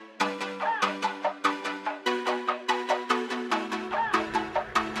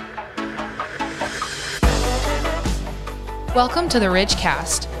Welcome to the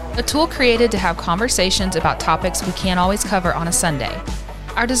Ridgecast, a tool created to have conversations about topics we can't always cover on a Sunday.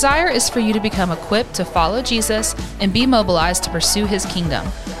 Our desire is for you to become equipped to follow Jesus and be mobilized to pursue his kingdom.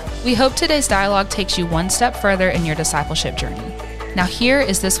 We hope today's dialogue takes you one step further in your discipleship journey. Now here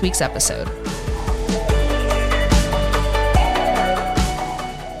is this week's episode.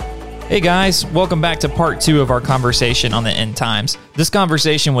 Hey guys, welcome back to part 2 of our conversation on the end times. This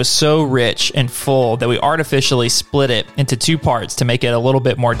conversation was so rich and full that we artificially split it into 2 parts to make it a little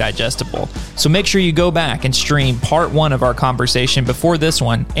bit more digestible. So make sure you go back and stream part 1 of our conversation before this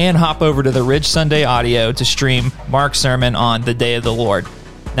one, and hop over to the Ridge Sunday Audio to stream Mark's sermon on the Day of the Lord.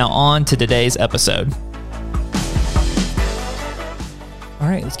 Now on to today's episode. All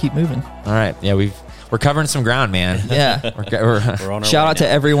right, let's keep moving. All right, yeah, we're covering some ground, man. Yeah. We're on our Shout way out to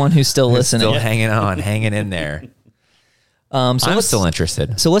now. everyone who's still listening. Still hanging on, hanging in there. I'm still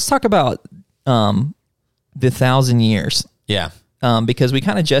interested. So let's talk about the 1,000 years. Yeah. Because we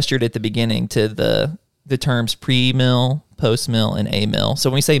kind of gestured at the beginning to the terms pre-mill, post-mill, and a-mill. So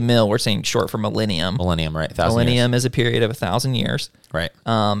when we say mill, we're saying short for millennium. Millennium, right? 1,000 Millennium years. is a period of 1,000 years. Right.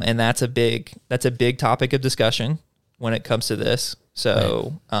 And that's a big topic of discussion when it comes to this.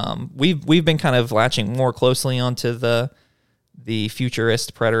 So we've been kind of latching more closely onto the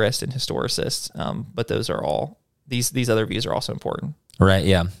futurist, preterist, and historicist. But those are all these other views are also important. Right.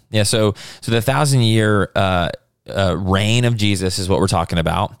 Yeah. Yeah. So the 1,000-year reign of Jesus is what we're talking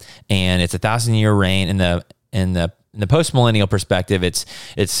about, and it's a 1,000-year reign in the post-millennial perspective. It's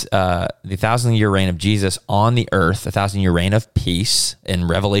the 1,000-year reign of Jesus on the earth, a 1,000-year reign of peace in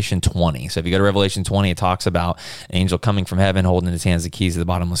Revelation 20. So if you go to Revelation 20, it talks about an angel coming from heaven, holding in his hands the keys of the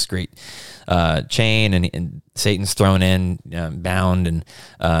bottomless great chain, and Satan's thrown in, bound,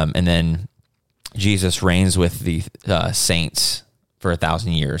 and then Jesus reigns with the saints for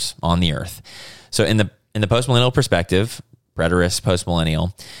 1,000 years on the earth. So in the post-millennial perspective, preterist,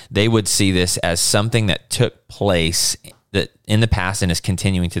 post-millennial, they would see this as something that took place that in the past and is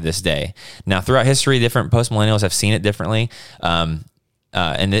continuing to this day. Now, throughout history, different post-millennials have seen it differently. And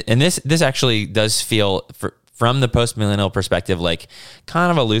this actually does feel, from the post-millennial perspective, like kind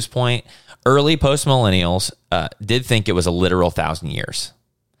of a loose point. Early post-millennials did think it was a literal 1,000 years.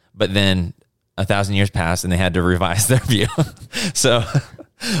 But then 1,000 years passed and they had to revise their view. So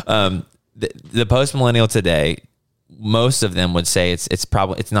the post-millennial today, most of them would say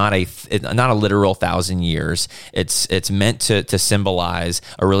it's not a literal 1,000 years. It's meant to symbolize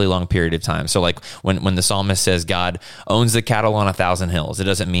a really long period of time. So like when the psalmist says God owns the cattle on 1,000 hills, it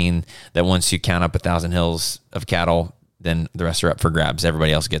doesn't mean that once you count up 1,000 hills of cattle, then the rest are up for grabs.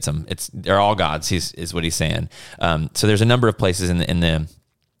 Everybody else gets them. They're all God's. Is what he's saying. So there's a number of places in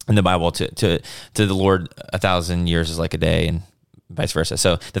the Bible to the Lord 1,000 years is like a day, and vice versa.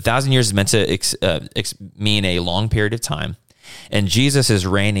 So the 1,000 years is meant to mean a long period of time, and Jesus is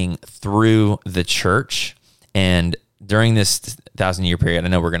reigning through the church. And during this 1,000-year period, I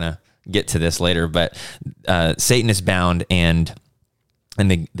know we're going to get to this later, but Satan is bound, and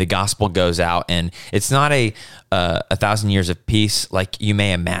the gospel goes out, and it's not a 1,000 years of peace like you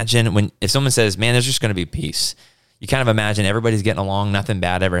may imagine. If someone says, "Man, there's just going to be peace," you kind of imagine everybody's getting along, nothing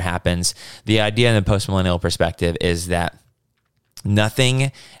bad ever happens. The idea in the post-millennial perspective is that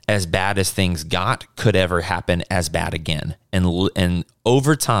nothing as bad as things got could ever happen as bad again. And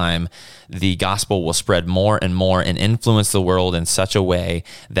over time, the gospel will spread more and more and influence the world in such a way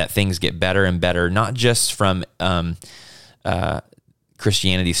that things get better and better, not just from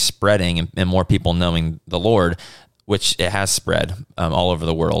Christianity spreading and more people knowing the Lord, which it has spread all over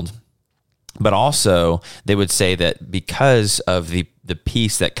the world. But also, they would say that because of the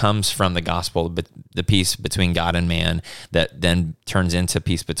peace that comes from the gospel, the peace between God and man, that then turns into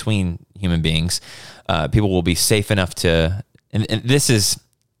peace between human beings, people will be safe enough to. And this is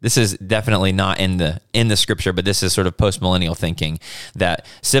definitely not in the scripture, but this is sort of post-millennial thinking that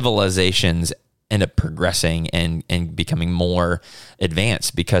civilizations end up progressing and becoming more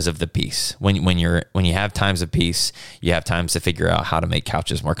advanced because of the peace. When you have times of peace, you have times to figure out how to make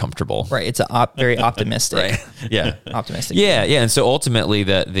couches more comfortable. Right. It's very optimistic. Right. Yeah. Optimistic. Yeah. Yeah. And so ultimately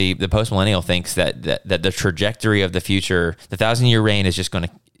the post-millennial thinks that the trajectory of the future, the 1,000-year reign, is just going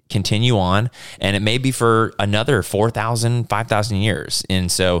to continue on, and it may be for another 4,000, 5,000 years. And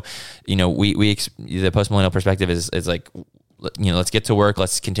so, we the post-millennial perspective is like, let's get to work.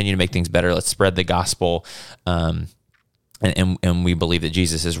 Let's continue to make things better. Let's spread the gospel. And we believe that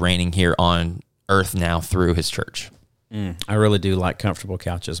Jesus is reigning here on earth now through his church. I really do like comfortable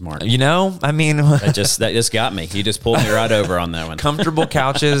couches, Mark. You know, I mean, That just got me. You just pulled me right over on that one. comfortable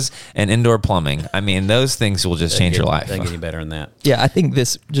couches and indoor plumbing. I mean, those things will just change your life. Doesn't get any better than that. Yeah, I think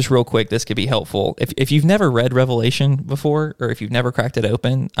this, just real quick, this could be helpful. If you've never read Revelation before, or if you've never cracked it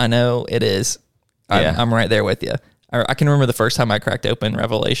open, I know it is. Yeah. I'm right there with you. I can remember the first time I cracked open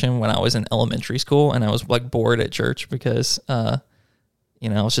Revelation when I was in elementary school, and I was like bored at church because, I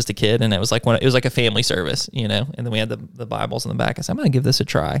was just a kid, and it was like a family service, and then we had the Bibles in the back. I said, I'm going to give this a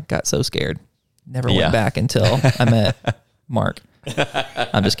try. Got so scared. Never went back until I met Mark.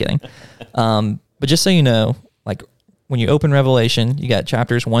 I'm just kidding. But just so you know, like when you open Revelation, you got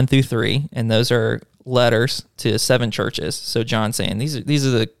chapters 1 through 3, and those are letters to 7 churches. So John's saying these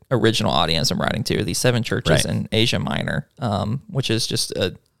are the original audience I'm writing to, these 7 churches in Asia Minor, which is just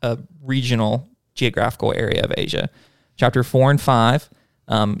a regional geographical area of Asia. Chapter 4 and 5,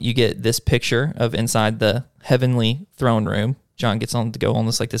 you get this picture of inside the heavenly throne room. John gets on to go on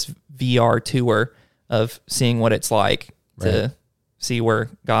this VR tour of seeing what it's like to see where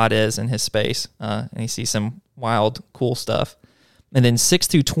God is in his space. And he sees some wild, cool stuff. And then 6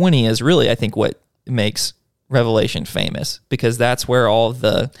 through 20 is really, I think, what makes Revelation famous, because that's where all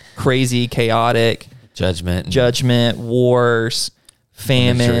the crazy, chaotic judgment, wars,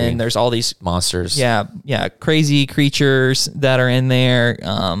 famine, imagery. there's all these Monsters. Yeah, crazy creatures that are in there.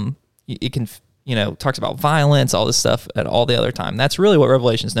 It can, talks about violence, all this stuff at all the other time. That's really what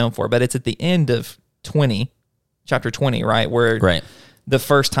Revelation is known for. But it's at the end of chapter 20, right, where the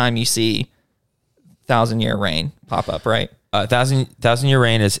first time you see 1,000-year reign pop up, right? 1,000-year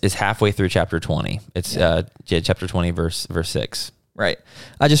reign is halfway through chapter 20. It's chapter 20, verse 6. Right.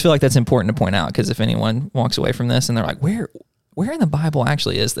 I just feel like that's important to point out, because if anyone walks away from this and they're like, where in the Bible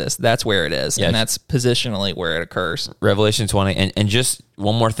actually is this? That's where it is. Yeah. And that's positionally where it occurs. Revelation 20. And just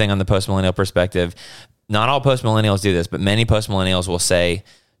one more thing on the postmillennial perspective. Not all postmillennials do this, but many postmillennials will say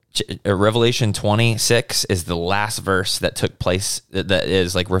Revelation 26 is the last verse that took place that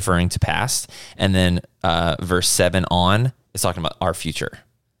is like referring to past. And then verse 7 on is talking about our future.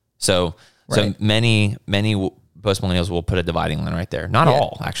 So many postmillennials will put a dividing line right there. Not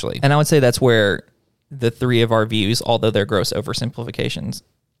all, actually. And I would say that's where the 3 of our views, although they're gross oversimplifications,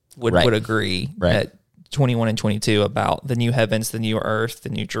 would agree at 21 and 22 about the new heavens, the new earth, the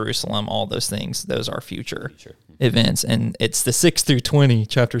new Jerusalem, all those things. Those are future events. And it's the 6 through 20,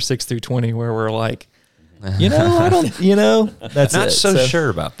 chapter 6 through 20, where we're like, I don't, that's not it. so sure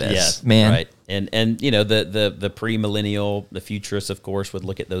about this. Yes, man. Right. And the premillennial, the futurists, of course, would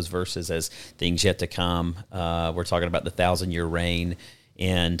look at those verses as things yet to come. We're talking about the 1,000-year reign,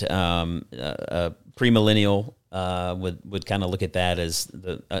 and premillennial would kind of look at that as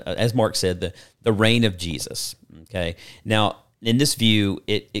as Mark said, the reign of Jesus. Okay. Now, in this view,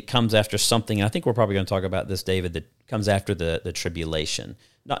 it comes after something, and I think we're probably going to talk about this, David, that comes after the tribulation.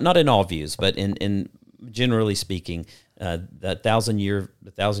 Not in all views, but in generally speaking, the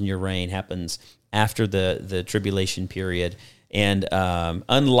 1,000-year reign happens after the tribulation period, and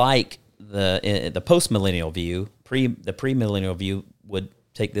unlike the postmillennial view, the premillennial view would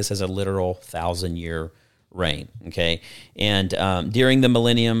take this as a literal 1,000-year reign. Okay, and during the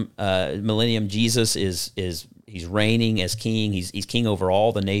millennium, Jesus is he's reigning as king. He's king over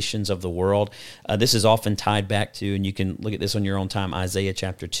all the nations of the world. This is often tied back to, and you can look at this on your own time, Isaiah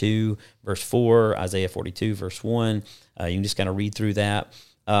chapter 2, verse 4, Isaiah 42, verse 1. You can just kind of read through that.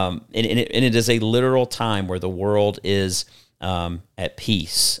 And it is a literal time where the world is at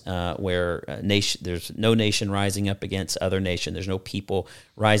peace, where there's no nation rising up against other nation. There's no people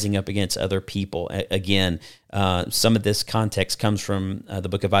rising up against other people. Again, some of this context comes from the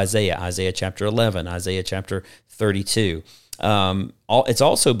book of Isaiah chapter 11, Isaiah chapter 32. It's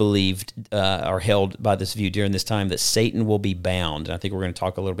also believed or held by this view during this time that Satan will be bound. And I think we're going to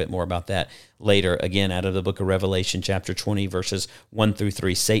talk a little bit more about that later. Again, out of the book of Revelation chapter 20, verses 1 through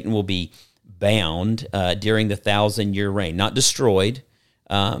 3, Satan will be bound during the 1,000-year reign, not destroyed.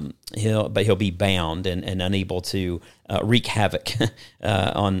 He'll be bound and unable to wreak havoc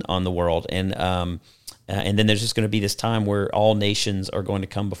on the world. And then there's just going to be this time where all nations are going to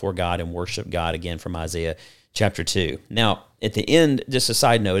come before God and worship God, again from Isaiah chapter 2. Now, at the end, just a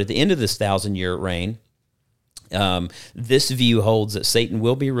side note, at the end of this 1,000-year reign, this view holds that Satan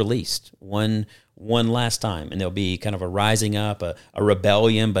will be released one last time, and there'll be kind of a rising up, a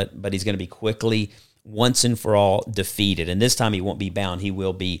rebellion, but he's going to be quickly, once and for all, defeated. And this time he won't be bound; he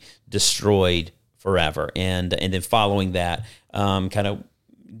will be destroyed forever. And then following that, kind of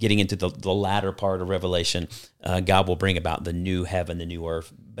getting into the latter part of Revelation, God will bring about the new heaven, the new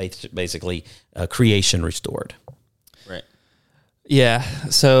earth, basically creation restored. Right. Yeah.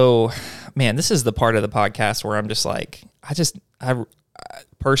 So man, this is the part of the podcast where I'm just like, I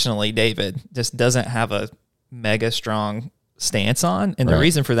personally, David just doesn't have a mega strong stance on. And the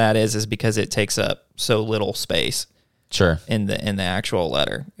reason for that is because it takes up so little space. Sure. In the actual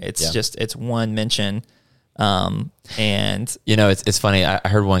letter. It's one mention. And it's funny. I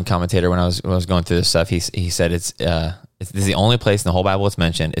heard one commentator when I was going through this stuff. He said this is the only place in the whole Bible it's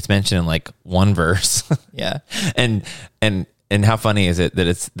mentioned. It's mentioned in like one verse. Yeah. And how funny is it that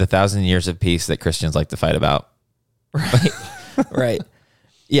it's the 1,000 years of peace that Christians like to fight about? Right. Right.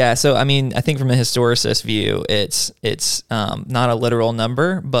 Yeah. So, I mean, I think from a historicist view, it's not a literal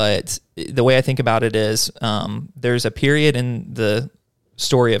number, but the way I think about it is, there's a period in the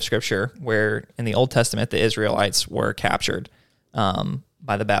story of Scripture where in the Old Testament, the Israelites were captured,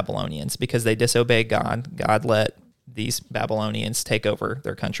 by the Babylonians because they disobeyed God. God let these Babylonians take over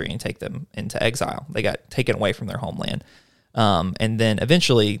their country and take them into exile. They got taken away from their homeland. And then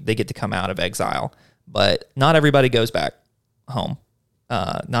eventually they get to come out of exile, but not everybody goes back home.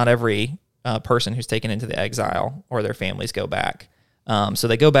 Not every person who's taken into the exile or their families go back. So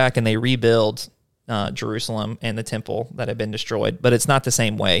they go back and they rebuild Jerusalem and the temple that had been destroyed, but it's not the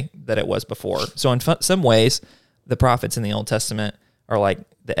same way that it was before. So in some ways, the prophets in the Old Testament are like,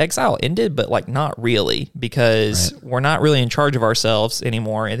 the exile ended, but like not really, because we're not really in charge of ourselves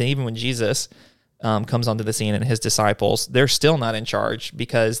anymore. And then even when Jesus comes onto the scene and his disciples, they're still not in charge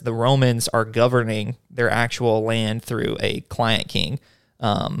because the Romans are governing their actual land through a client king.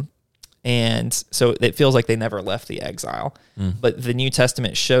 And so it feels like they never left the exile. But the New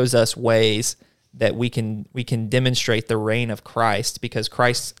Testament shows us ways that we can demonstrate the reign of Christ, because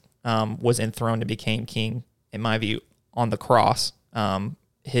Christ was enthroned and became king, in my view, on the cross.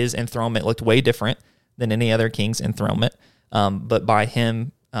 His enthronement looked way different than any other king's enthronement. But by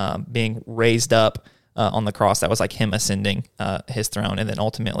him being raised up on the cross, that was like him ascending his throne, and then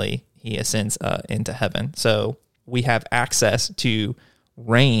ultimately he ascends into heaven. So we have access to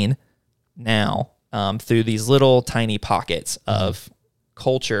reign now through these little tiny pockets of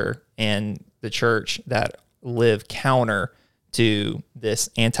culture and the church that live counter to this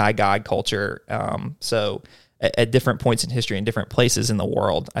anti-God culture. So at different points in history and different places in the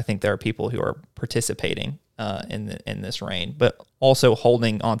world, I think there are people who are participating in this reign, but also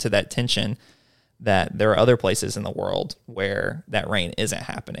holding onto that tension that there are other places in the world where that reign isn't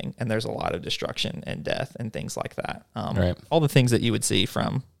happening, and there's a lot of destruction and death and things like that. All the things that you would see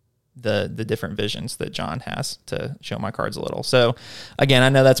from the different visions that John has, to show my cards a little. So again, I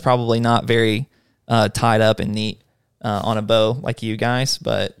know that's probably not very tied up and neat on a bow like you guys,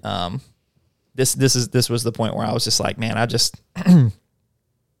 but this was the point where I was just like, man, I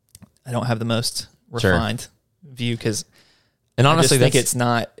don't have the most refined view, because and honestly, I just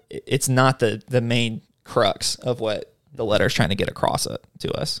think it's not the main crux of what the letter is trying to get across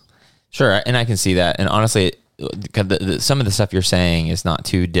to us. Sure, and I can see that. And honestly, some of the stuff you're saying is not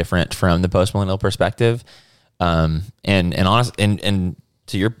too different from the postmillennial perspective. And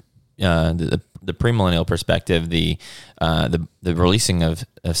to your the premillennial perspective, the releasing of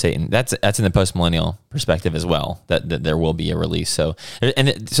Satan, that's in the postmillennial perspective as well. That there will be a release. So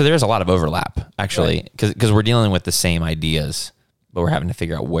there's a lot of overlap actually, because we're dealing with the same ideas, but we're having to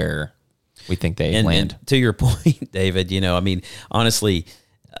figure out where we think they land. And to your point, David, I mean, honestly,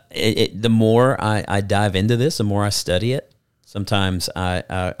 the more I dive into this, the more I study it, sometimes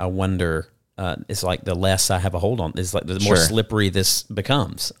I wonder. It's like the less I have a hold on. It's like the more slippery this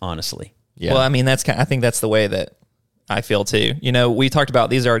becomes, honestly. Yeah. Well, I mean, I think that's the way that I feel too. We talked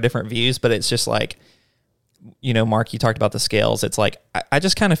about these are our different views, but it's just like, Mark, you talked about the scales. It's like, I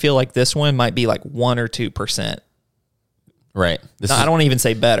just kind of feel like this one might be like 1 or 2%. Right. I don't even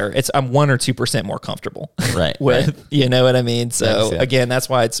say better. I'm 1 or 2% more comfortable. Right. with, you know what I mean? So again, that's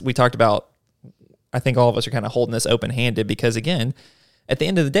why we talked about, I think all of us are kind of holding this open handed, because again, at the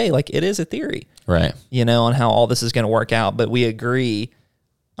end of the day, like, it is a theory, right? On how all this is going to work out, but we agree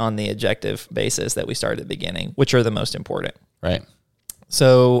on the objective basis that we started at the beginning, which are the most important. Right.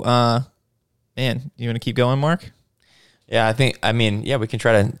 So, man, you want to keep going, Mark? Yeah, we can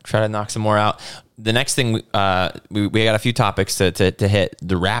try to knock some more out. The next thing, we got a few topics to hit: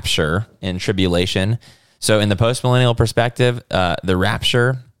 the rapture and tribulation. So in the postmillennial perspective, the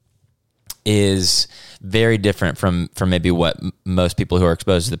rapture is very different from maybe what most people who are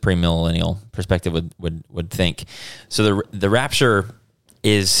exposed to the premillennial perspective would think. So the rapture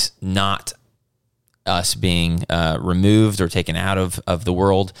is not us being removed or taken out of the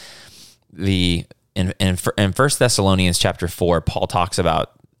world. In 1 Thessalonians chapter 4, Paul talks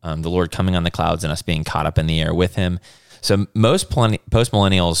about the Lord coming on the clouds and us being caught up in the air with him. So most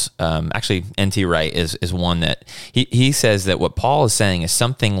post-millennials, actually N.T. Wright is one that he says that what Paul is saying is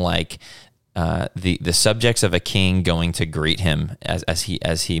something like the subjects of a king going to greet him as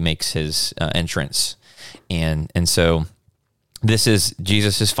he makes his entrance, and so this is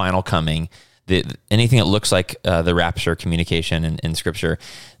Jesus' final coming. Anything that looks like the rapture communication in Scripture,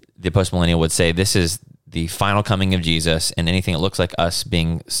 the postmillennial would say this is the final coming of Jesus, and anything that looks like us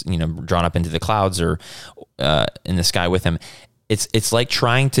being drawn up into the clouds or in the sky with him. It's like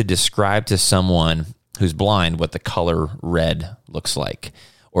trying to describe to someone who's blind what the color red looks like,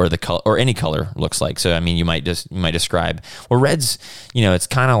 or the color, or any color looks like. So, I mean, you might describe, well, red's, it's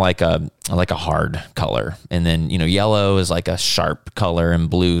kind of like a hard color. And then, yellow is like a sharp color, and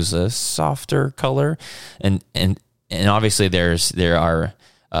blue's a softer color. And obviously there are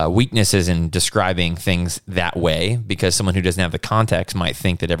weaknesses in describing things that way, because someone who doesn't have the context might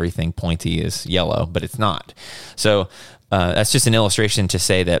think that everything pointy is yellow, but it's not. So, that's just an illustration to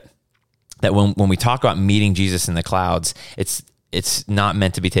say that when we talk about meeting Jesus in the clouds, it's not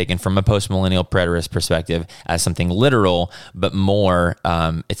meant to be taken from a postmillennial preterist perspective as something literal, but more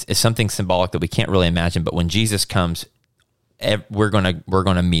it's something symbolic that we can't really imagine. But when Jesus comes, we're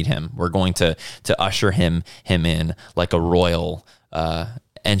gonna meet him. We're going to usher him in like a royal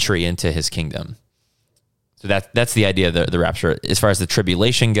entry into his kingdom. So that's the idea of the rapture. As far as the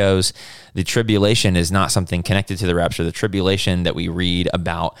tribulation goes, the tribulation is not something connected to the rapture. The tribulation that we read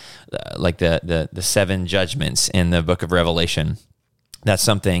about, like the seven judgments in the book of Revelation, that's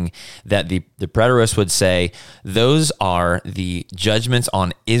something that the preterists would say those are the judgments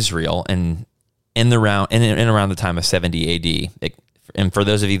on Israel and in around the time of 70 AD. And for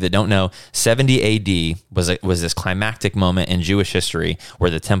those of you that don't know, 70 AD was this climactic moment in Jewish history where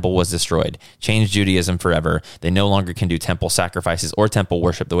the temple was destroyed, changed Judaism forever. They no longer can do temple sacrifices or temple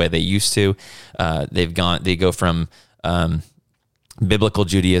worship the way they used to. They go from biblical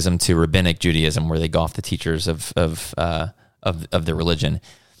Judaism to rabbinic Judaism, where they go off the teachers of the religion.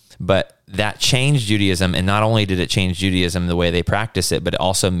 But that changed Judaism, and not only did it change Judaism the way they practice it, but it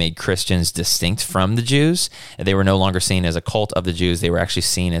also made Christians distinct from the Jews. And they were no longer seen as a cult of the Jews. They were actually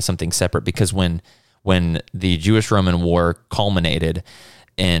seen as something separate, because when the Jewish-Roman War culminated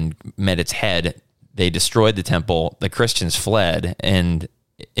and met its head, they destroyed the temple, the Christians fled, and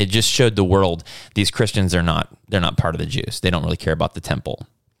it just showed the world these Christians they're not part of the Jews. They don't really care about the temple.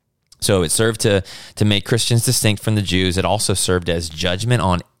 So it served to make Christians distinct from the Jews. It also served as judgment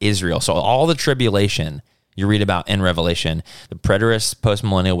on Israel. So all the tribulation you read about in Revelation, the preterist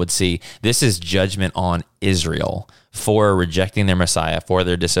postmillennial would see this is judgment on Israel for rejecting their Messiah, for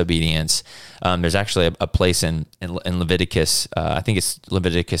their disobedience. There's actually a place in Leviticus, I think it's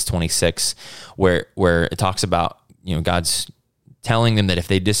Leviticus 26, where it talks about God's telling them that if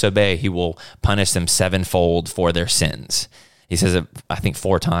they disobey, he will punish them sevenfold for their sins. He says it, I think,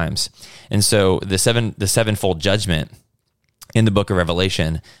 4 times. And so the sevenfold judgment in the book of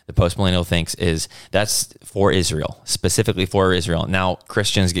Revelation, the postmillennial thinks that's for Israel, specifically for Israel. Now,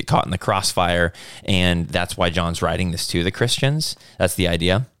 Christians get caught in the crossfire, and that's why John's writing this to the Christians. That's the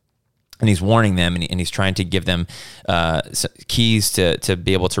idea. And he's warning them, and he's trying to give them keys to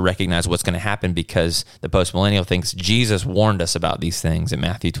be able to recognize what's going to happen, because the postmillennial thinks Jesus warned us about these things in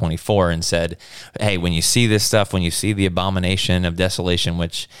Matthew 24 and said, hey, when you see this stuff, when you see the abomination of desolation,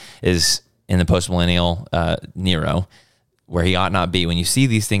 which is in the postmillennial Nero, where he ought not be, when you see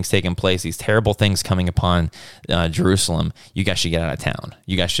these things taking place, these terrible things coming upon Jerusalem, you guys should get out of town.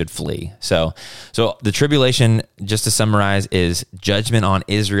 You guys should flee. So the tribulation, just to summarize, is judgment on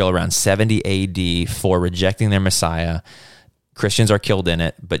Israel around 70 AD for rejecting their Messiah. Christians are killed in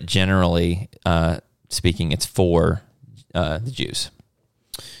it, but generally speaking, it's for the Jews.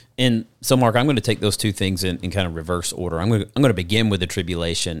 And so, Mark, I'm going to take those two things in kind of reverse order. I'm going to begin with the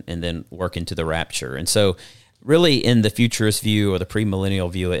tribulation and then work into the rapture. And so, really, in the futurist view or the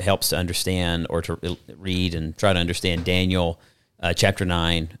premillennial view, it helps to understand or to read and try to understand Daniel chapter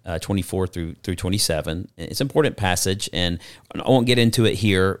 9, 24 through 27. It's an important passage, and I won't get into it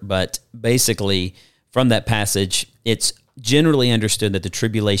here, but basically from that passage, it's generally understood that the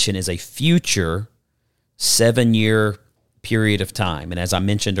tribulation is a future 7-year period of time. And as I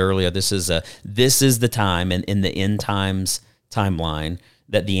mentioned earlier, this is the time in the end times timeline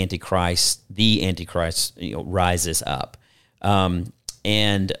that the Antichrist rises up.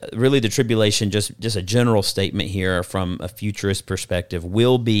 And really the tribulation, just a general statement here from a futurist perspective,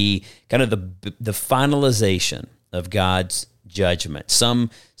 will be kind of the finalization of God's judgment. Some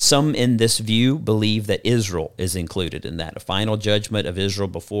in this view believe that Israel is included in that, a final judgment of Israel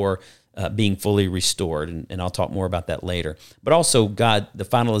before being fully restored, and I'll talk more about that later. But also the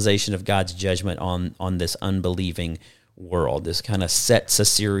finalization of God's judgment on this unbelieving world. This kind of sets a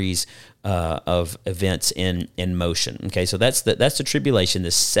series of events in motion. Okay, so that's the tribulation,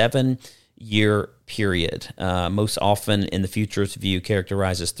 this 7-year period. Most often in the futurist view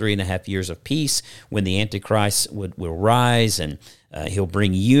characterizes 3.5 years of peace when the Antichrist will rise and he'll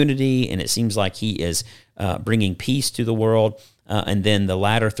bring unity, and it seems like he is bringing peace to the world. And then the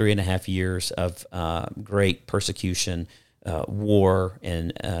latter 3.5 years of great persecution, war,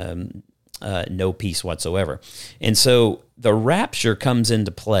 and no peace whatsoever. And so the rapture comes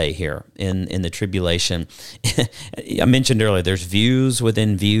into play here in the tribulation. I mentioned earlier, there's views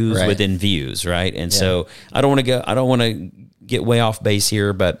within views within views, right? And so I don't want to get way off base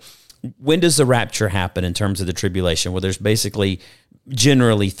here, but when does the rapture happen in terms of the tribulation? Well, there's basically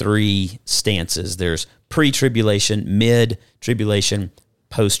generally 3 stances. There's pre-tribulation, mid-tribulation,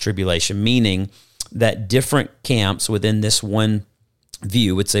 post-tribulation, meaning that different camps within this one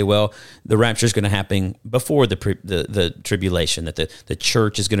view would say, well, the rapture is going to happen before the tribulation, that the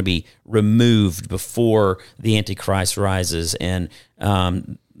church is going to be removed before the Antichrist rises, and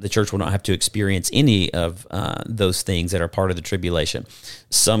the church will not have to experience any of those things that are part of the tribulation.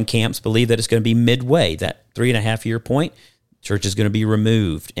 Some camps believe that it's going to be midway, that 3.5 year point. Church is going to be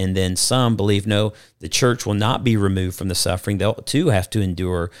removed. And then some believe, no, the church will not be removed from the suffering. They'll too have to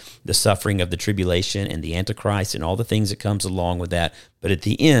endure the suffering of the tribulation and the Antichrist and all the things that comes along with that. But at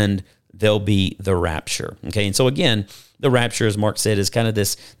the end, there'll be the rapture. Okay, and so again, the rapture, as Mark said, is kind of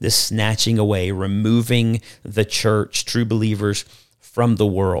this snatching away, removing the church, true believers, from the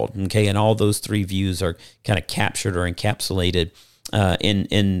world. Okay, and all those 3 views are kind of captured or encapsulated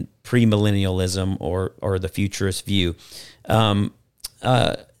in premillennialism or the futurist view.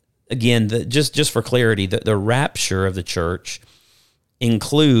 Again, just for clarity, the rapture of the church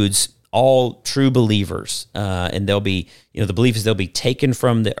includes all true believers, and they'll be, the belief is they'll be taken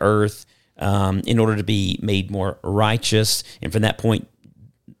from the earth in order to be made more righteous, and from that point,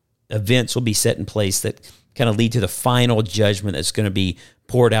 events will be set in place that kind of lead to the final judgment that's going to be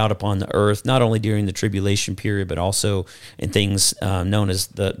poured out upon the earth, not only during the tribulation period, but also in things known as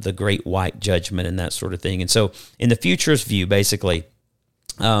the Great White Judgment and that sort of thing. And so in the futurist view, basically,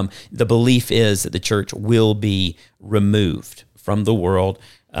 the belief is that the church will be removed from the world.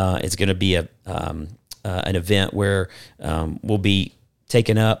 It's going to be an event where we'll be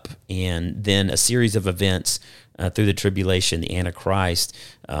taken up, and then a series of events through the tribulation, the Antichrist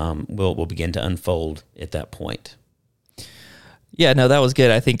will begin to unfold at that point. Yeah, no, that was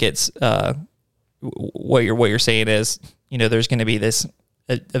good. I think it's what you're saying is, there's going to be this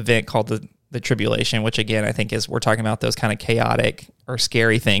event called the tribulation, which again, I think we're talking about those kind of chaotic or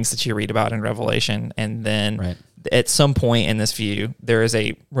scary things that you read about in Revelation. And then at some point in this view, there is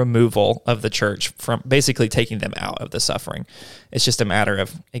a removal of the church from basically taking them out of the suffering. It's just a matter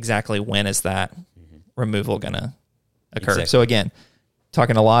of exactly when is that removal going to occur. Exactly. So again,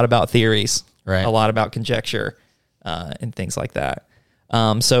 talking a lot about theories, a lot about conjecture, and things like that.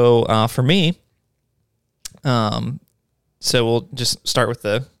 So for me, so we'll just start with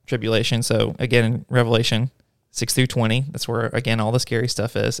the tribulation. So again, in Revelation 6 through 20, that's where, again, all the scary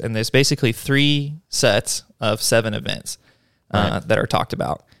stuff is. And there's basically 3 sets of 7 events that are talked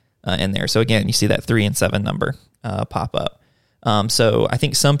about in there. So again, you see that 3 and 7 number pop up. So I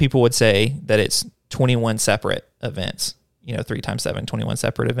think some people would say that it's 21 separate events, 3 times 7, 21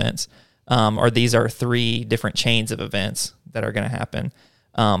 separate events. Or these are 3 different chains of events that are going to happen.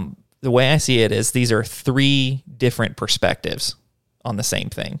 The way I see it is these are 3 different perspectives on the same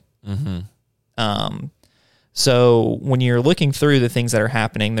thing. Mm-hmm. So when you're looking through the things that are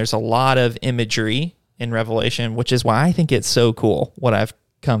happening, there's a lot of imagery in Revelation, which is why I think it's so cool. What I've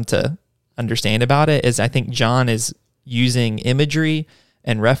come to understand about it is I think John is using imagery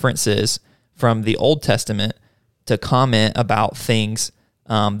and references from the Old Testament to comment about things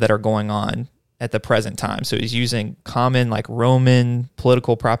that are going on at the present time. So he's using common like Roman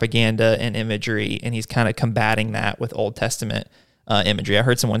political propaganda and imagery, and he's kind of combating that with Old Testament imagery. I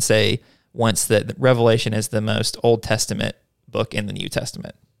heard someone say once that Revelation is the most Old Testament book in the New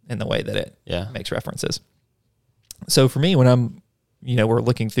Testament in the way that it makes references. So for me, when I'm, we're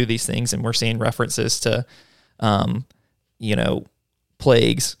looking through these things and we're seeing references to,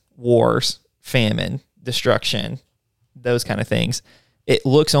 plagues, wars, famine, destruction, those kind of things, it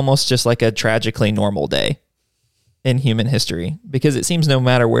looks almost just like a tragically normal day in human history, because it seems no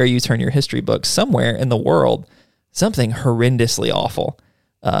matter where you turn your history books, somewhere in the world, something horrendously awful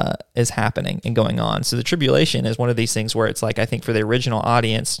is happening and going on. So the tribulation is one of these things where it's like, I think for the original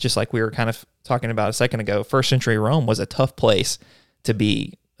audience, just like we were kind of talking about a second ago, first century Rome was a tough place to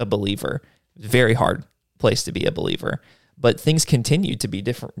be a believer. Very hard place to be a believer. but things continue to be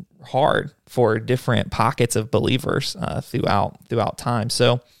hard for different pockets of believers throughout time.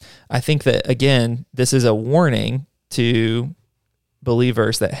 So I think that, again, this is a warning to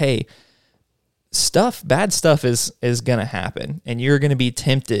believers that, hey, bad stuff is going to happen, and you're going to be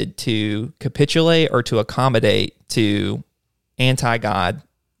tempted to capitulate or to accommodate to anti-God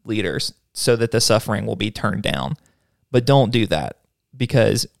leaders so that the suffering will be turned down. But don't do that,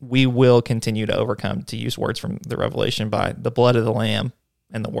 because we will continue to overcome, to use words from the Revelation, by the blood of the Lamb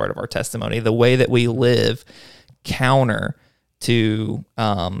and the word of our testimony. The way that we live counter to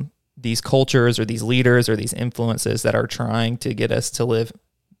these cultures or these leaders or these influences that are trying to get us to live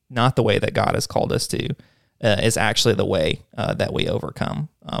not the way that God has called us to, is actually the way that we overcome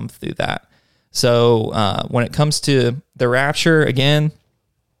through that. So when it comes to the rapture, again,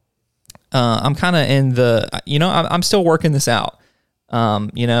 I'm kind of in I'm still working this out.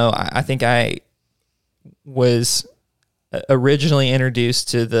 I think I was originally introduced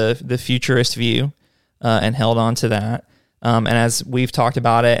to the futurist view and held on to that. And as we've talked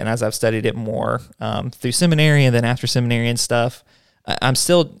about it, and as I've studied it more through seminary and then after seminary and stuff, I'm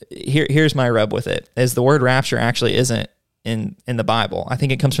still here's my rub with it, is the word rapture actually isn't in the Bible. I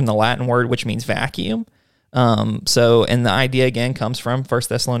think it comes from the Latin word, which means vacuum. And the idea again comes from 1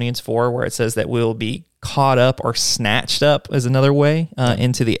 Thessalonians 4, where it says that we'll be caught up or snatched up, is another way,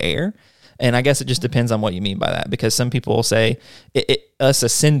 into the air. And I guess it just depends on what you mean by that, because some people will say us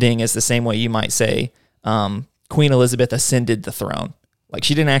ascending is the same way you might say Queen Elizabeth ascended the throne. Like,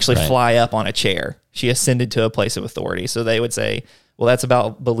 she didn't actually fly up on a chair. She ascended to a place of authority. So they would say, well, that's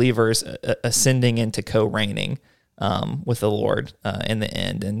about believers ascending into co-reigning with the Lord in the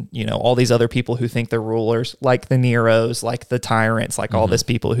end. And, all these other people who think they're rulers, like the Neros, like the tyrants, like all these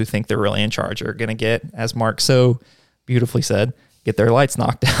people who think they're really in charge, are going to get, as Mark so beautifully said, get their lights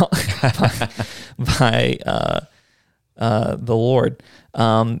knocked out by the Lord.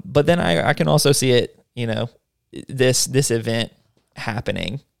 But then I can also see it, this event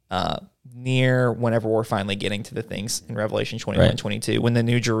happening near whenever we're finally getting to the things in Revelation 21, 22, when the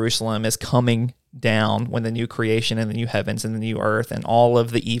new Jerusalem is coming down, when the new creation and the new heavens and the new earth and all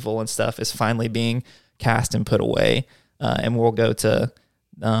of the evil and stuff is finally being cast and put away. And we'll go to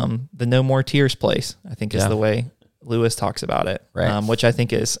the no more tears place, I think is the way Lewis talks about it, which I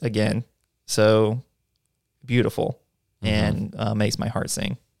think is, again, so beautiful and makes my heart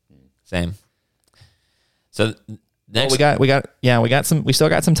sing. Same. So next, we still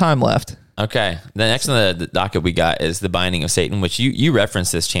got some time left. Okay. The next on the docket we got is the binding of Satan, which you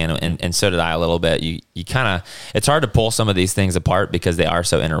referenced this channel, and so did I a little bit. You kind of, it's hard to pull some of these things apart because they are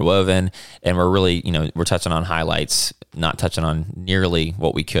so interwoven, and we're really, we're touching on highlights, not touching on nearly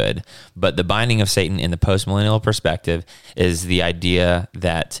what we could. But the binding of Satan in the postmillennial perspective is the idea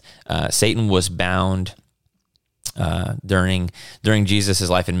that Satan was bound during Jesus'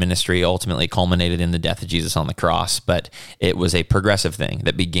 life and ministry, ultimately culminated in the death of Jesus on the cross. But it was a progressive thing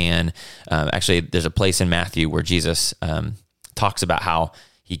that began, actually, there's a place in Matthew where Jesus talks about how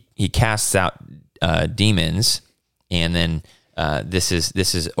he casts out demons, and then this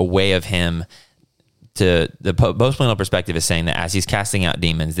is a way of him to, the postmillennial perspective is saying that as he's casting out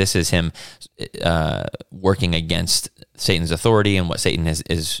demons, this is him working against Satan's authority and what Satan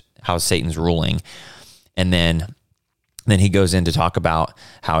is how Satan's ruling. And then he goes in to talk about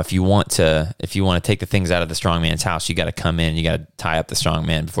how if you want to take the things out of the strong man's house, you got to come in, you got to tie up the strong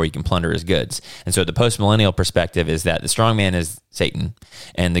man before you can plunder his goods. And so the postmillennial perspective is that the strong man is Satan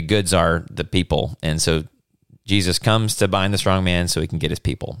and the goods are the people. And so Jesus comes to bind the strong man so he can get his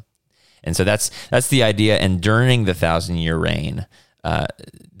people. And so that's the idea. And during the 1,000-year reign,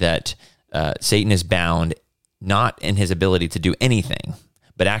 that Satan is bound not in his ability to do anything,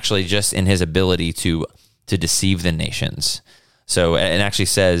 but actually just in his ability to deceive the nations. So it actually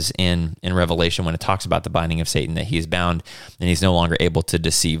says in Revelation, when it talks about the binding of Satan, that he is bound and he's no longer able to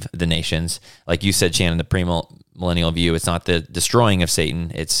deceive the nations. Like you said, Shannon, the premillennial view, it's not the destroying of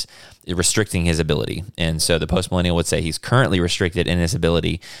Satan, it's restricting his ability. And so the postmillennial would say he's currently restricted in his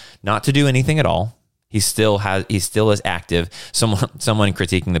ability not to do anything at all. He still is active. Someone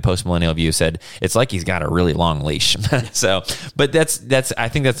critiquing the postmillennial view said it's like he's got a really long leash. So, but I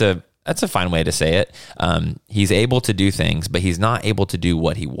think that's a fine way to say it. He's able to do things, but he's not able to do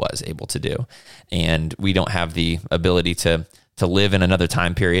what he was able to do. And we don't have the ability to live in another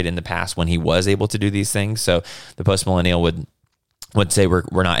time period in the past when he was able to do these things. So the postmillennial would say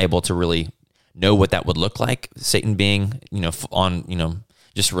we're not able to really know what that would look like. Satan being,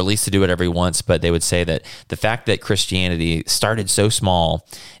 just released to do whatever he wants, but they would say that the fact that Christianity started so small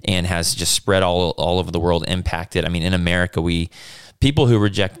and has just spread all over the world, impacted. I mean, in America, people who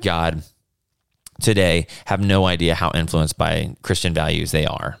reject God today have no idea how influenced by Christian values they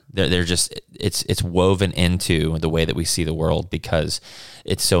are. They're just, it's woven into the way that we see the world because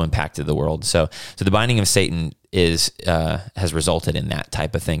it's so impacted the world. So the binding of Satan has resulted in that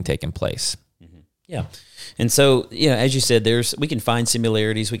type of thing taking place. Yeah. And so, as you said, we can find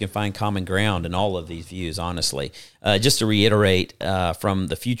similarities, we can find common ground in all of these views, honestly. Just to reiterate, from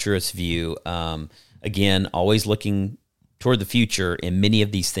the futurist view, again, always looking toward the future in many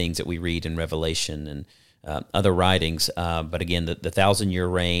of these things that we read in Revelation and other writings. But again, the 1,000-year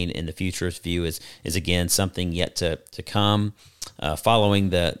reign in the futurist view is again something yet to come. Following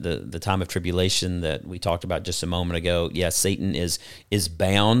the time of tribulation that we talked about just a moment ago, yes, Satan is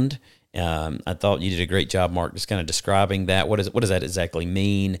bound. I thought you did a great job, Mark, just kind of describing that. What does that exactly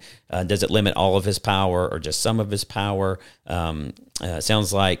mean? Does it limit all of his power or just some of his power?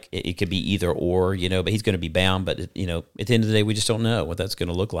 Sounds like it could be either or, but he's going to be bound. But, at the end of the day, we just don't know what that's going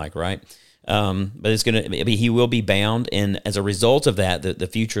to look like, right? But he will be bound, and as a result of that, the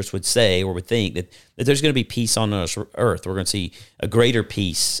futurists would say or would think that there's going to be peace on earth. We're going to see a greater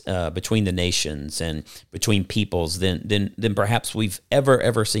peace between the nations and between peoples than perhaps we've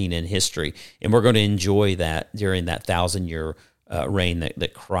ever seen in history, and we're going to enjoy that during that 1,000-year reign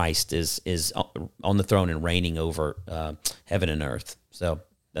that Christ is on the throne and reigning over heaven and earth. So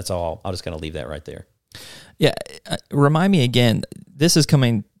that's all. I'll just kind of leave that right there. Yeah, remind me again. This is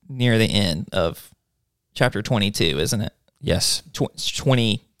coming near the end of chapter 22, isn't it? Yes.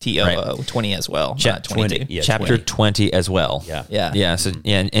 20 TOO, right. 20 as well. Not 22. 20, yeah, chapter 20 as well. Yeah. So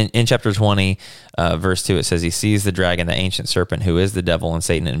in chapter 20, verse 2, it says, he seized the dragon, the ancient serpent, who is the devil and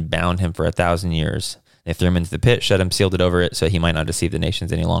Satan, and bound him for 1,000 years. They threw him into the pit, shut him, sealed it over it, so he might not deceive the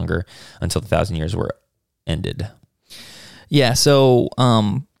nations any longer until the 1,000 years were ended. Yeah. So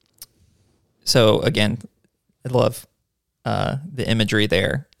again, I love the imagery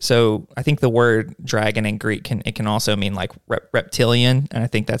there. So I think the word dragon in Greek can also mean like reptilian, and I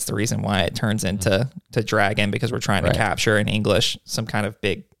think that's the reason why it turns into dragon, because we're trying to capture in English some kind of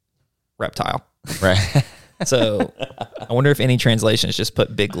big reptile. Right. So I wonder if any translations just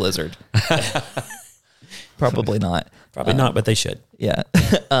put big lizard. Probably not. Probably not, but they should. Yeah.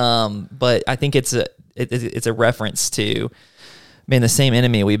 But I think it's a reference to, the same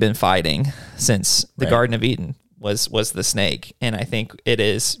enemy we've been fighting since the Garden of Eden was the snake. And I think it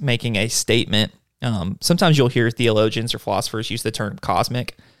is making a statement. Sometimes you'll hear theologians or philosophers use the term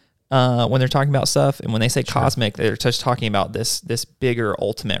cosmic when they're talking about stuff. And when they say cosmic, they're just talking about this bigger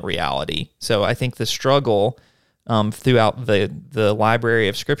ultimate reality. So I think the struggle throughout the library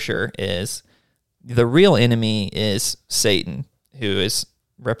of Scripture is the real enemy is Satan, who is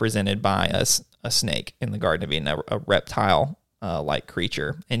represented by a snake in the Garden of Eden, a reptile like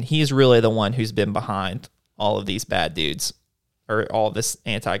creature. And he's really the one who's been behind all of these bad dudes, or all of this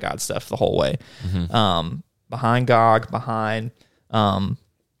anti-God stuff the whole way. Mm-hmm. Behind Gog,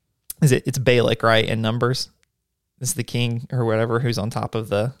 it's Balak, right? In Numbers, this is the king or whatever who's on top of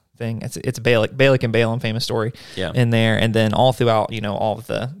the thing. It's Balak and Balaam, famous story in there. And then all throughout, all of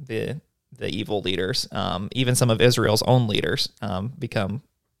the evil leaders, even some of Israel's own leaders, become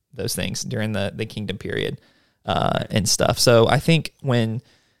those things during the kingdom period and stuff. So I think when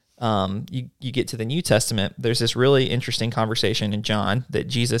you get to the New Testament, there's this really interesting conversation in John that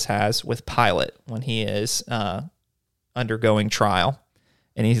Jesus has with Pilate when he is undergoing trial.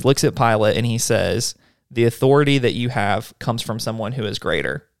 And he looks at Pilate and he says, the authority that you have comes from someone who is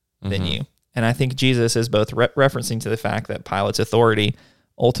greater than you. And I think Jesus is both referencing to the fact that Pilate's authority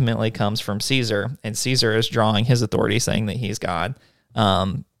ultimately comes from Caesar, and Caesar is drawing his authority, saying that he's God.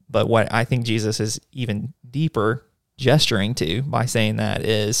 But what I think Jesus is even deeper gesturing to by saying that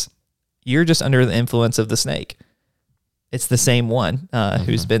is, you're just under the influence of the snake. It's the same one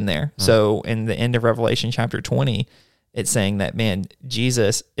who's been there. Mm-hmm. So in the end of Revelation chapter 20, it's saying that,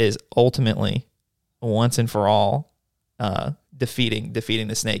 Jesus is ultimately, once and for all, defeating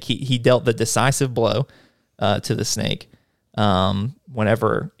the snake. He dealt the decisive blow to the snake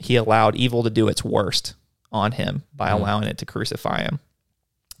whenever he allowed evil to do its worst on him by allowing it to crucify him.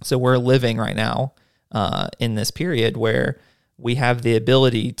 So we're living right now in this period where we have the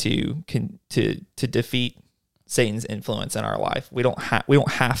ability to defeat Satan's influence in our life. We don't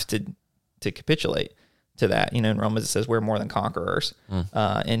have to capitulate to that. In Romans it says we're more than conquerors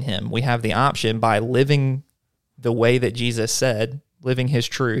in him. We have the option by living the way that Jesus said, living his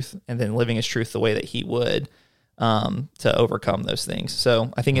truth, and then living his truth the way that he would, to overcome those things.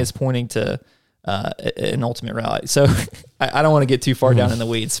 So I think it's pointing to an ultimate reality. So I don't want to get too far down in the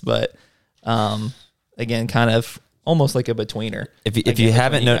weeds, but again, kind of almost like a betweener. If you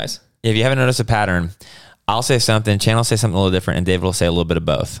haven't noticed a pattern, I'll say something, Chan will say something a little different, and David will say a little bit of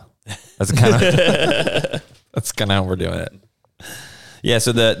both. That's kind of that's kind of how we're doing it. Yeah.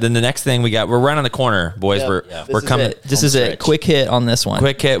 So then the next thing we got, we're right on the corner, boys. We're coming. This is it. Quick hit on this one.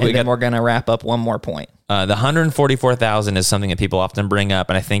 Quick hit. And then we're going to wrap up one more point. The 144,000 is something that people often bring up,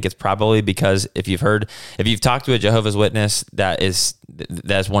 and I think it's probably because if you've talked to a Jehovah's Witness,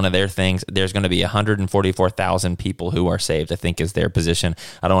 that's one of their things. There's going to be 144,000 people who are saved, I think, is their position.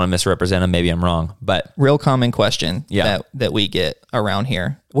 I don't want to misrepresent them. Maybe I'm wrong, but real common question Yeah. that we get around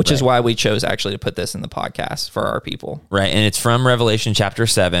here, which is why we chose actually to put this in the podcast for our people. right. And it's from Revelation chapter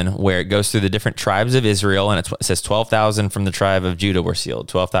 7, where it goes through the different tribes of Israel, and it says 12,000 from the tribe of Judah were sealed,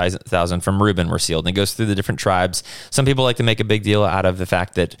 12,000 from Reuben were sealed, and it goes through the different tribes. Some people like to make a big deal out of the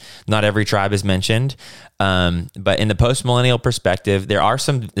fact that not every tribe is mentioned. But in the post-millennial perspective, there's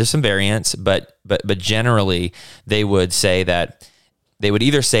some variance, but generally they would say that they would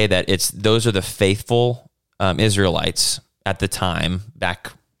either say that those are the faithful Israelites at the time,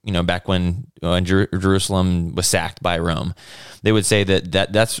 back when Jerusalem was sacked by Rome. They would say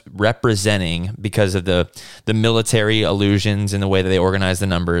that's representing, because of the military allusions and the way that they organize the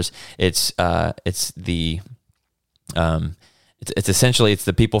numbers. It's essentially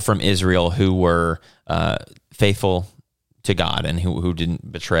the people from Israel who were faithful to God and who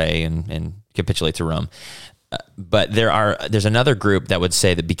didn't betray and capitulate to Rome. But there's another group that would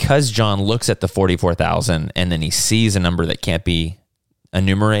say that because John looks at the 44,000 and then he sees a number that can't be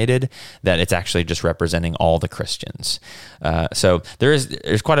enumerated, that it's actually just representing all the Christians. So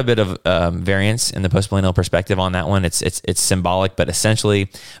there's quite a bit of variance in the postmillennial perspective on that one. It's symbolic, but essentially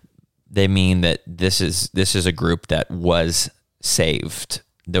they mean that this is a group that was saved.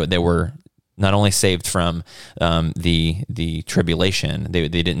 They were not only saved from the tribulation, they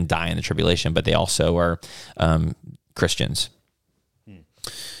didn't die in the tribulation, but they also are Christians.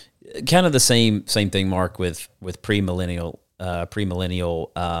 Kind of the same thing, Mark, with premillennial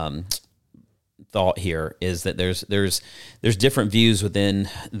thought here is that there's different views within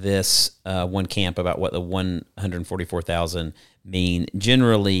this one camp about what the 144,000 mean.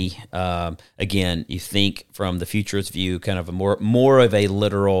 Generally, again, you think from the futurist view, kind of a more of a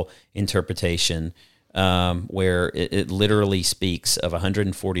literal interpretation, where it literally speaks of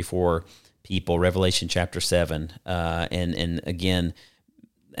 144 people. Revelation chapter 7, and again,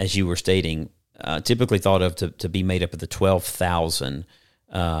 as you were stating, typically thought of to be made up of the 12,000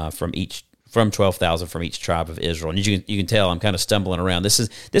 from 12,000 from each tribe of Israel. And you can tell I'm kind of stumbling around. This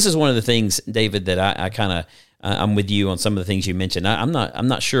is one of the things, David, that I kind of I'm with you on some of the things you mentioned. I'm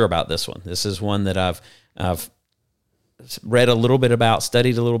not sure about this one. This is one that I've read a little bit about,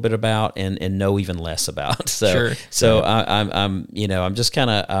 studied a little bit about, and know even less about. So I'm just kind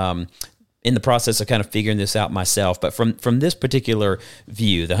of in the process of kind of figuring this out myself. But from this particular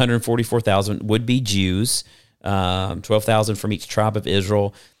view, the 144,000 would be Jews, 12,000 from each tribe of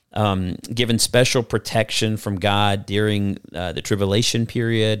Israel, given special protection from God during the tribulation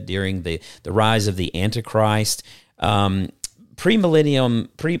period, during the rise of the Antichrist. Premillennium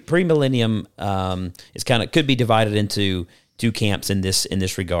is could be divided into two camps in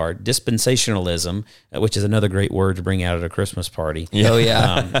this regard. Dispensationalism, which is another great word to bring out at a Christmas party. Oh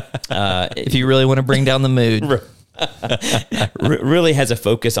yeah. If you really want to bring down the mood, really has a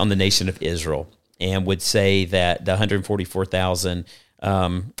focus on the nation of Israel, and would say that the 144,000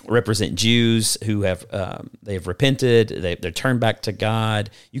 represent Jews who have they've repented, they're turned back to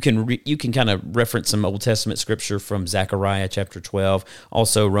God. You can kind of reference some Old Testament scripture from Zechariah chapter 12,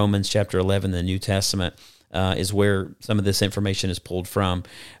 also Romans chapter 11, the New Testament. Is where some of this information is pulled from.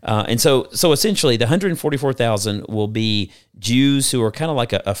 And so essentially the 144,000 will be Jews who are kind of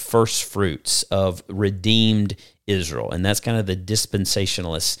like a first fruits of redeemed Israel. And that's kind of the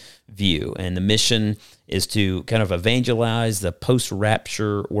dispensationalist view. And the mission is to kind of evangelize the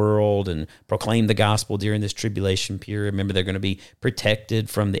post-rapture world and proclaim the gospel during this tribulation period. Remember, they're going to be protected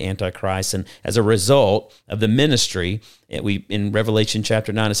from the Antichrist. And as a result of the ministry, in Revelation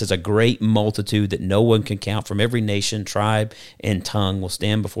chapter 9, it says, a great multitude that no one can count from every nation, tribe, and tongue will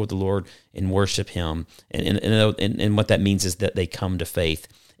stand before the Lord and worship him. And what that means is that they come to faith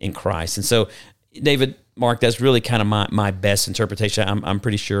in Christ. And so, David, Mark, that's really kind of my best interpretation. I'm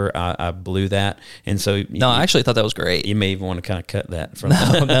pretty sure I blew that, and so I actually thought that was great. You may even want to kind of cut that from.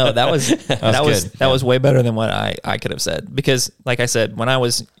 No, that was way better than what I could have said, because, like I said, when I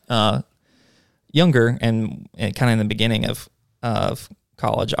was younger and kind of in the beginning of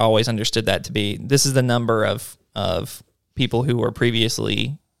college, I always understood that to be this is the number of people who were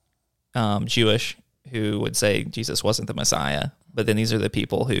previously Jewish who would say Jesus wasn't the Messiah, but then these are the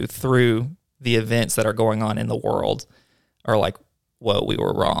people who, through the events that are going on in the world, are like, whoa, we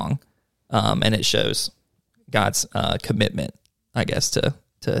were wrong. And it shows God's commitment, I guess, to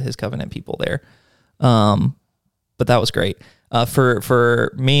to his covenant people there. But that was great.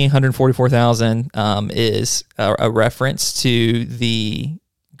 For me, 144,000 is a reference to the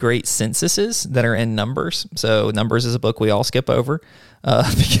great censuses that are in Numbers. So Numbers is a book we all skip over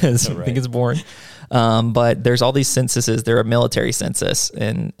because I think it's boring. But there's all these censuses. They're a military census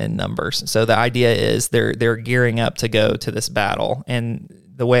in Numbers. So the idea is they're gearing up to go to this battle. And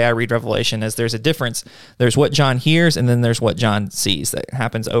the way I read Revelation is there's a difference. There's what John hears, and then there's what John sees. That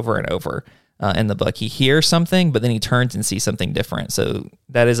happens over and over in the book. He hears something, but then he turns and sees something different. So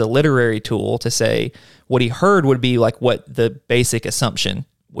that is a literary tool to say what he heard would be like what the basic assumption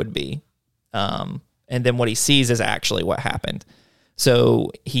would be. And then what he sees is actually what happened.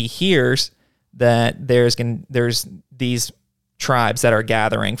 So he hears that there's these tribes that are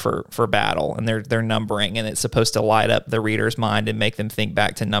gathering for battle, and they're numbering, and it's supposed to light up the reader's mind and make them think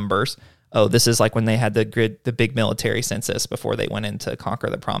back to Numbers. Oh, this is like when they had the big military census before they went in to conquer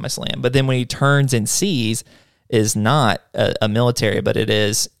the promised land. But then when he turns and sees is not a military, but it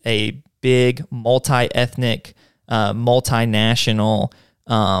is a big multi-ethnic, multinational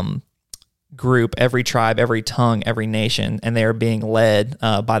group, every tribe, every tongue, every nation, and they are being led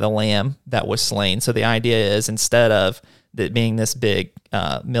by the Lamb that was slain. So the idea is, instead of that being this big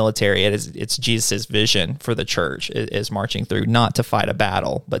military, it's Jesus' vision for the church is marching through, not to fight a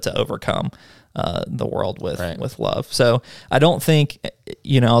battle, but to overcome the world with love. So I don't think,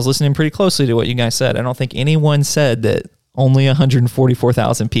 I was listening pretty closely to what you guys said. I don't think anyone said that only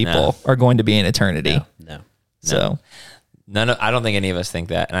 144,000 people are going to be in eternity. No. So I don't think any of us think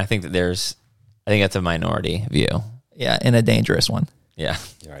that. And I think that I think that's a minority view. Yeah. And a dangerous one. Yeah.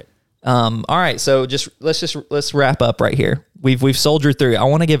 You're right. All right, so let's wrap up right here. We've soldiered through. I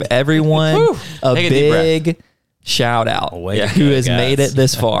want to give everyone a big shout out who has made it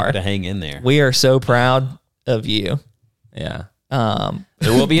this far. To hang in there. We are so proud of you. Yeah.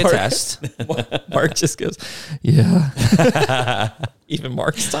 There will be a test. Mark just goes, yeah. Even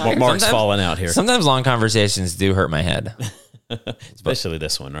Mark's tired. Mark's falling out here. Sometimes long conversations do hurt my head. Especially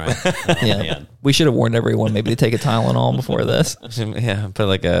this one, right? Yeah. Man. We should have warned everyone maybe to take a Tylenol before this. Yeah, put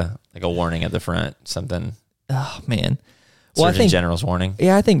like a warning at the front, something. Oh man. Well, Surgeon General's warning.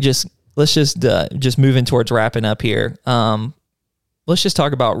 Yeah, I think let's just moving towards wrapping up here. Let's just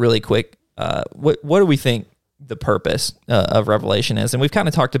talk about really quick. What do we think the purpose of Revelation is? And we've kind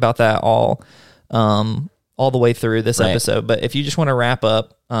of talked about that all the way through this episode. But if you just want to wrap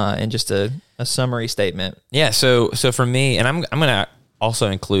up in just a summary statement. Yeah. So for me, and I'm going to also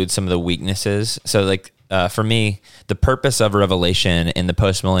include some of the weaknesses. So like for me, the purpose of Revelation in the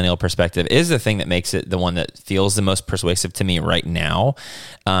postmillennial perspective is the thing that makes it the one that feels the most persuasive to me right now.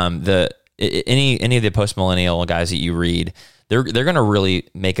 Any of the postmillennial guys that you read, they're going to really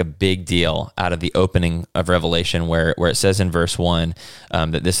make a big deal out of the opening of Revelation, where it says in verse 1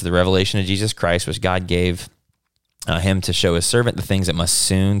 that this is the revelation of Jesus Christ, which God gave him to show his servant the things that must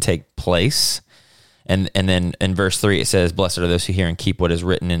soon take place. And then in verse 3, it says, blessed are those who hear and keep what is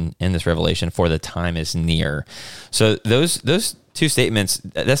written in this revelation, for the time is near. So those two statements,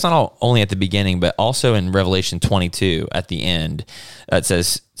 that's not only at the beginning, but also in Revelation 22 at the end, it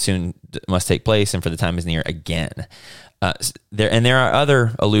says soon must take place and for the time is near again. There are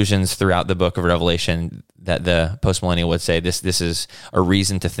other allusions throughout the book of Revelation that the postmillennial would say this is a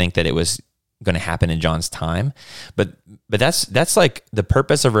reason to think that it was going to happen in John's time, but that's like the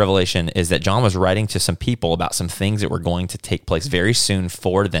purpose of Revelation is that John was writing to some people about some things that were going to take place very soon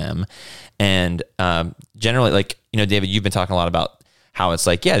for them, and generally, like David, you've been talking a lot about how it's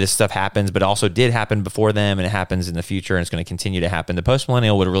like, yeah, this stuff happens, but also did happen before them, and it happens in the future, and it's going to continue to happen. The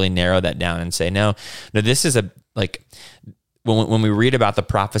postmillennial would really narrow that down and say, no, this is when we read about the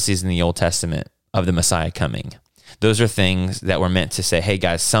prophecies in the Old Testament of the Messiah coming, those are things that were meant to say, hey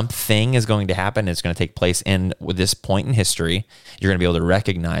guys, something is going to happen. It's going to take place with this point in history. You're going to be able to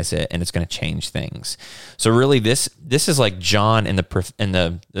recognize it, and it's going to change things. So really, this is like John in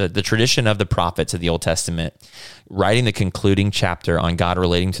the tradition of the prophets of the Old Testament, writing the concluding chapter on God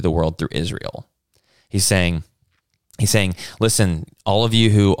relating to the world through Israel. He's saying, listen, all of you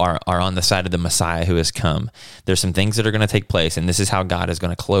who are on the side of the Messiah who has come, there's some things that are going to take place, and this is how God is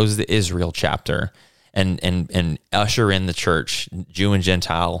going to close the Israel chapter and usher in the church, Jew and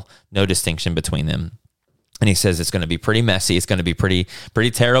Gentile, no distinction between them. And he says it's going to be pretty messy. It's going to be pretty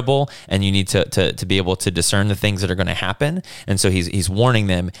terrible, and you need to be able to discern the things that are going to happen. And so he's warning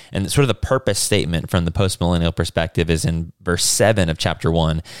them. And sort of the purpose statement from the postmillennial perspective is in verse 7 of chapter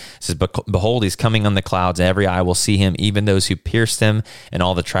 1. It says, behold, he's coming on the clouds, and every eye will see him, even those who pierced him, and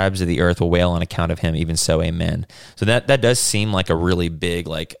all the tribes of the earth will wail on account of him. Even so, amen. So that does seem like a really big,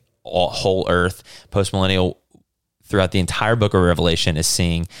 like, whole earth postmillennial throughout the entire book of Revelation is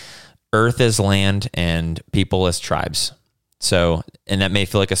seeing earth as land and people as tribes. So, and that may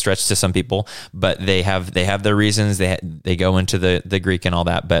feel like a stretch to some people, but they have their reasons. They go into the Greek and all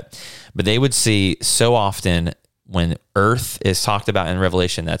that, but they would see so often when earth is talked about in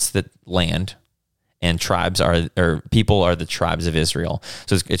Revelation, that's the land, and people are the tribes of Israel.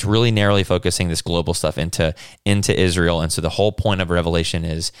 So it's really narrowly focusing this global stuff into Israel. And so the whole point of Revelation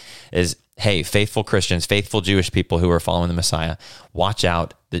is, hey, faithful Christians, faithful Jewish people who are following the Messiah, watch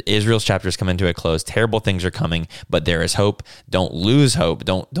out. The Israel's chapter is coming to a close. Terrible things are coming, but there is hope. Don't lose hope.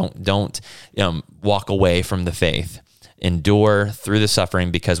 Don't walk away from the faith. Endure through the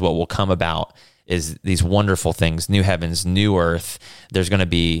suffering, because what will come about is these wonderful things: new heavens, new earth. There's going to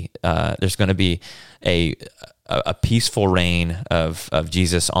be a peaceful reign of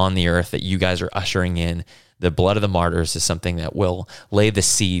Jesus on the earth that you guys are ushering in. The blood of the martyrs is something that will lay the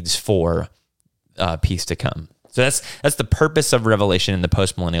seeds for peace to come. So that's the purpose of Revelation in the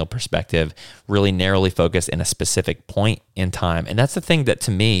postmillennial perspective, really narrowly focused in a specific point in time. And that's the thing that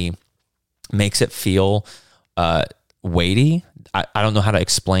to me makes it feel weighty. I don't know how to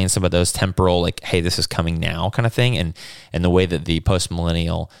explain some of those temporal, like, hey, this is coming now kind of thing. And the way that the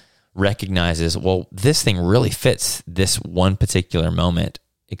postmillennial recognizes, well, this thing really fits this one particular moment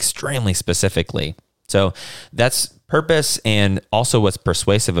extremely specifically. So that's purpose, and also what's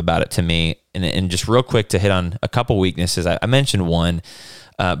persuasive about it to me. And just real quick to hit on a couple weaknesses. I mentioned one,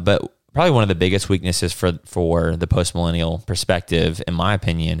 but probably one of the biggest weaknesses for the postmillennial perspective, in my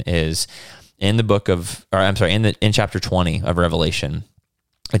opinion, is in in chapter 20 of Revelation.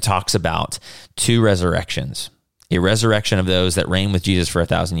 It talks about two resurrections. A resurrection of those that reign with Jesus for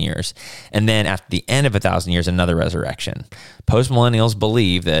 1,000 years. And then at the end of 1,000 years, another resurrection. Postmillennials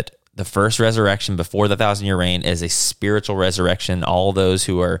believe that the first resurrection before the 1,000-year reign is a spiritual resurrection. All those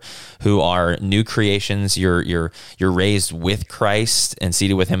who are new creations, you're raised with Christ and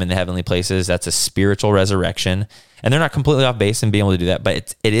seated with him in the heavenly places. That's a spiritual resurrection. And they're not completely off base in being able to do that,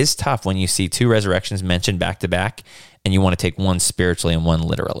 but it is tough when you see two resurrections mentioned back to back and you want to take one spiritually and one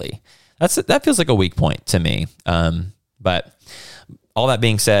literally. That feels like a weak point to me. But all that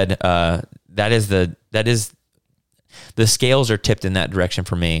being said, that is the scales are tipped in that direction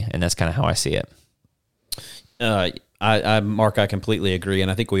for me, and that's kind of how I see it. Mark, I completely agree,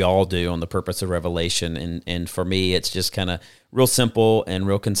 and I think we all do on the purpose of Revelation. And for me, it's just kind of real simple and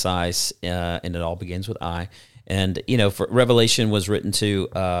real concise, and it all begins with I. And for Revelation was written to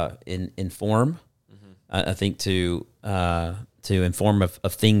inform. Mm-hmm. I think to inform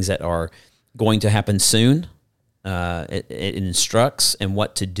of things that are going to happen soon. It instructs and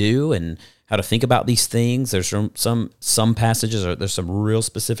what to do and how to think about these things. There's some passages, or there's some real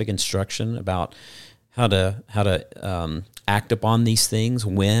specific instruction about how to act upon these things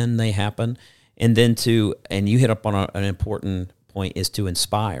when they happen, and then and you hit up on an important point, is to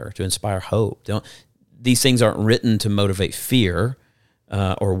inspire hope. These things aren't written to motivate fear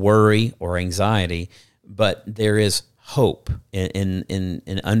or worry or anxiety, but there is hope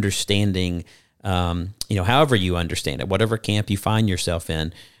in understanding. However you understand it, whatever camp you find yourself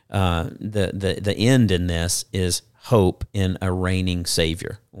in. The end in this is hope in a reigning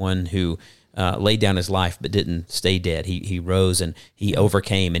Savior, one who laid down his life but didn't stay dead. He rose and he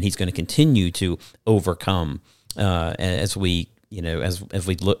overcame, and he's going to continue to overcome as we've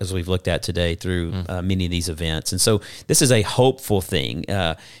looked at today through many of these events. And so this is a hopeful thing.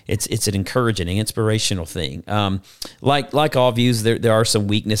 It's an encouraging, inspirational thing. Like all views, there are some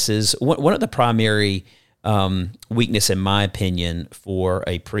weaknesses. One of the primary weakness, in my opinion, for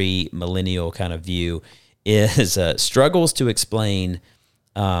a pre-millennial kind of view is struggles to explain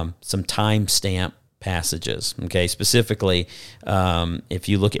some timestamp passages. Okay, specifically, if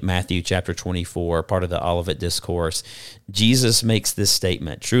you look at Matthew chapter 24, part of the Olivet Discourse, Jesus makes this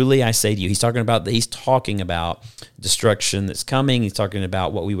statement: "Truly I say to you," he's talking about destruction that's coming. He's talking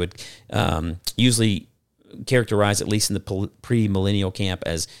about what we would usually characterize, at least in the pre-millennial camp,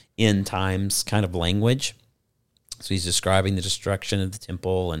 as end times kind of language. So he's describing the destruction of the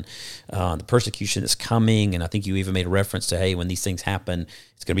temple and the persecution that's coming. And I think you even made a reference to, hey, when these things happen,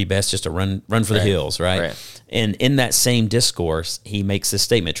 it's going to be best just to run for the hills, right? And in that same discourse, he makes this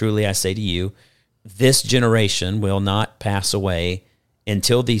statement: "Truly I say to you, this generation will not pass away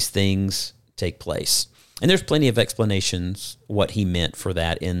until these things take place." And there's plenty of explanations what he meant for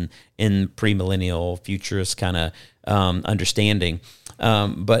that in premillennial futurist kind of understanding.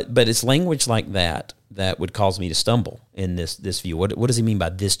 But it's language like that would cause me to stumble in this view. What does he mean by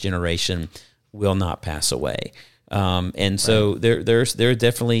this generation will not pass away? And so there are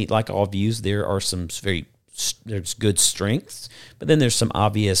definitely, like all views, there are there's good strengths, but then there's some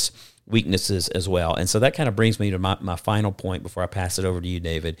obvious weaknesses as well. And so that kind of brings me to my final point before I pass it over to you,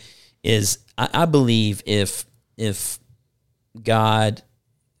 David, is I believe if God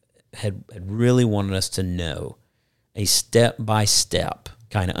had really wanted us to know a step-by-step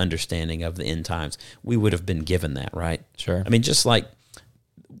kind of understanding of the end times, we would have been given that, right? Sure. I mean, just like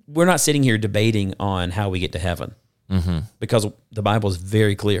we're not sitting here debating on how we get to heaven because the Bible is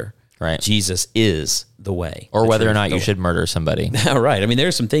very clear. Right. Jesus is the way. Or the whether or truth, not the you way. should murder somebody. Right. I mean,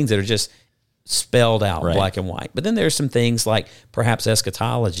 there's some things that are just spelled out, Right. black and white. But then there's some things like perhaps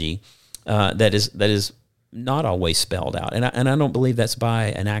eschatology that is not always spelled out, and I don't believe that's by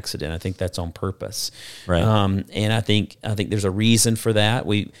an accident. I think that's on purpose. Right. And I think there's a reason for that.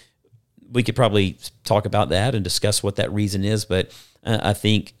 We could probably talk about that and discuss what that reason is, but I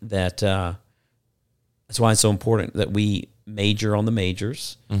think that that's why it's so important that we major on the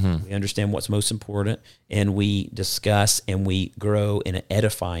majors. We understand what's most important, and we discuss and we grow in an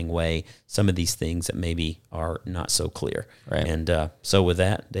edifying way some of these things that maybe are not so clear. Right. And so with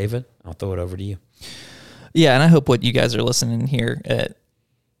that, David, I'll throw it over to you. Yeah, and I hope what you guys are listening here at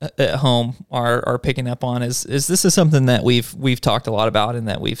home are picking up on is this is something that we've talked a lot about and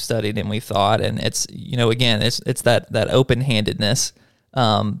that we've studied and we've thought, and it's, you know, again, it's that open-handedness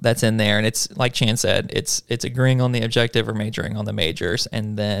that's in there, and it's like Chan said, it's agreeing on the objective or majoring on the majors,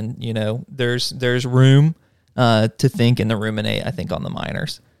 and then, you know, there's room to think and to ruminate, I think, on the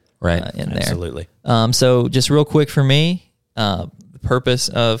minors, Right. in there. Absolutely. So just real quick for me, the purpose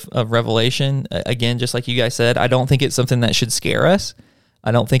of Revelation, again, just like you guys said, I don't think it's something that should scare us.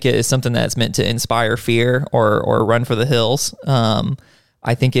 I don't think it is something that's meant to inspire fear or run for the hills.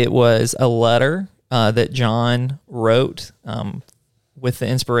 I think it was a letter that John wrote with the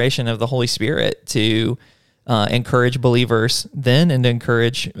inspiration of the Holy Spirit to encourage believers then and to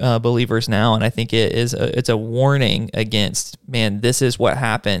encourage believers now. And I think it's a warning against, man, this is what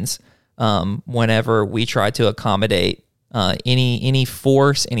happens whenever we try to accommodate any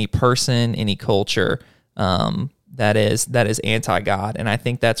force, any person, any culture that is anti-God. And I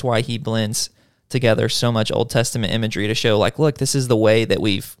think that's why he blends together so much Old Testament imagery to show, like, look, this is the way that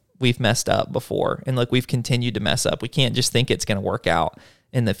we've messed up before, and look, we've continued to mess up. We can't just think it's going to work out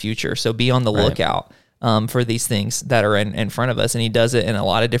in the future. So be on the lookout for these things that are in front of us. And he does it in a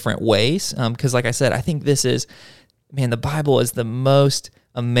lot of different ways. Because like I said, I think this is, man, the Bible is the most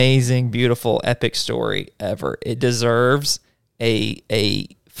amazing, beautiful, epic story ever. It deserves a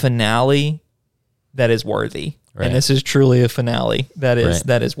finale that is worthy. Right. And this is truly a finale that is Right.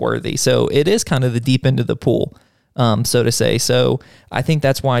 that is worthy. So it is kind of the deep end of the pool, so to say. So I think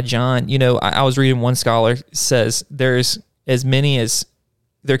that's why John, you know, I was reading, one scholar says there could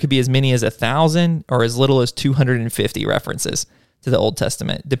be as many as 1,000 or as little as 250 references to the Old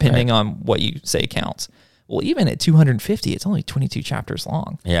Testament, depending on what you say counts. Well, even at 250, it's only 22 chapters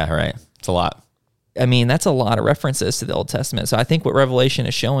long. Yeah, right. It's a lot. I mean, that's a lot of references to the Old Testament. So I think what Revelation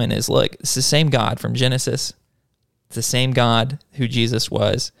is showing is, look, it's the same God from Genesis. It's the same God who Jesus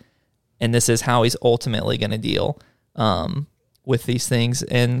was. And this is how he's ultimately going to deal with these things.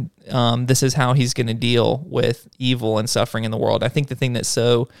 And this is how he's going to deal with evil and suffering in the world. I think the thing that's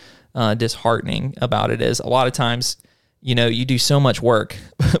so disheartening about it is a lot of times, you know, you do so much work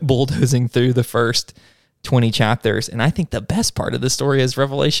bulldozing through the first 20 chapters. And I think the best part of the story is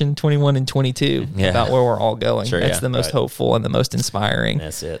Revelation 21 and 22 about where we're all going. Sure, That's yeah. the most hopeful and the most inspiring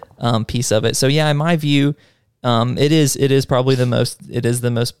That's it. piece of it. So yeah, in my view, it is probably the most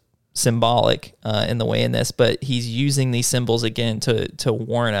symbolic in the way in this, but he's using these symbols again to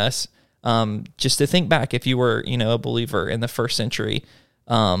warn us, just to think back, if you were, you know, a believer in the first century,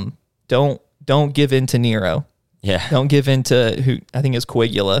 don't give in to Nero. Yeah. Don't give in to who, I think it's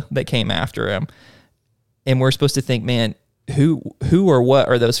Caligula that came after him. And we're supposed to think, man, who or what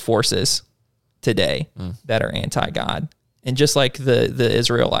are those forces today that are anti-God? And just like the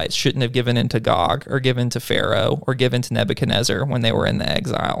Israelites shouldn't have given in to Gog or given to Pharaoh or given to Nebuchadnezzar when they were in the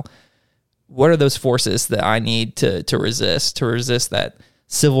exile, what are those forces that I need to resist that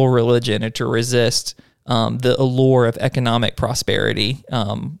civil religion, or to resist the allure of economic prosperity?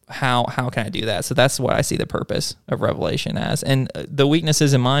 How can I do that? So that's what I see the purpose of Revelation as. And the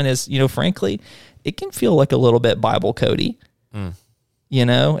weaknesses in mine is, you know, frankly, it can feel like a little bit Bible codey. You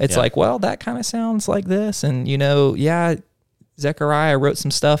know, it's like, well, that kind of sounds like this. And, you know, yeah, Zechariah wrote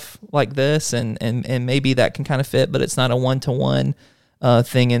some stuff like this, and maybe that can kind of fit, but it's not a one-to-one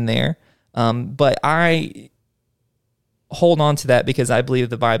thing in there. But I hold on to that because I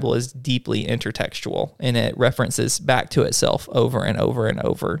believe the Bible is deeply intertextual, and it references back to itself over and over and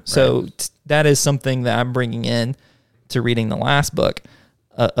over. Right. So that is something that I'm bringing in to reading the last book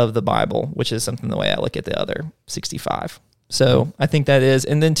of the Bible, which is something the way I look at the other 65. So I think that is.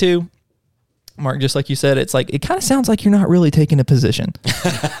 And then two, Mark, just like you said, it's like, it kind of sounds like you're not really taking a position.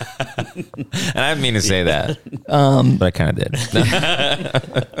 And I didn't mean to say that, but I kind of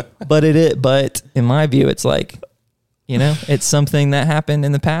did. But in my view, it's like, you know, it's something that happened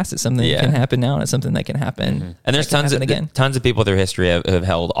in the past. It's something that can happen now, and it's something that can happen. And there's tons of people through history have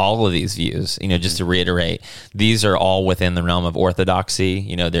held all of these views. You know, just to reiterate, these are all within the realm of orthodoxy.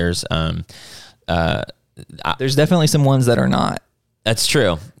 You know, there's definitely some ones that are not. That's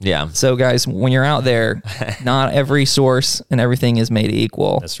true. Yeah. So guys, when you're out there, not every source and everything is made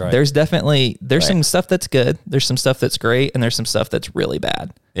equal. That's right. There's some stuff that's good. There's some stuff that's great, and there's some stuff that's really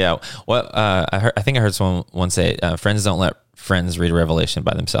bad. Yeah. Well, I think I heard someone once say, friends don't let friends read Revelation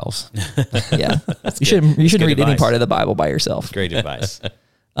by themselves. Yeah. You shouldn't read any advice. part of the Bible by yourself. Great advice.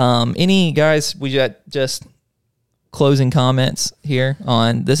 Any guys, we got just closing comments here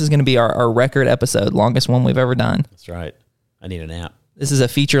on, this is going to be our record episode, longest one we've ever done. That's right. I need a nap. This is a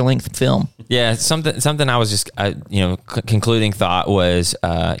feature length film. Yeah. Something I was just, concluding thought was,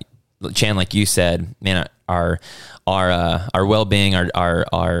 Chan, like you said, man, our well-being,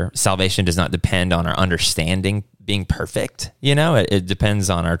 our salvation does not depend on our understanding being perfect. You know, it depends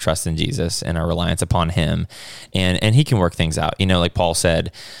on our trust in Jesus and our reliance upon him, and he can work things out. You know, like Paul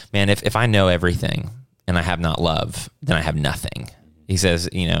said, man, if I know everything and I have not love, then I have nothing. He says,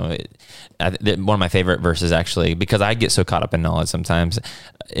 you know, one of my favorite verses, actually, because I get so caught up in knowledge sometimes,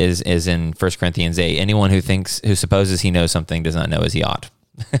 is in 1 Corinthians 8. Anyone who supposes he knows something does not know as he ought,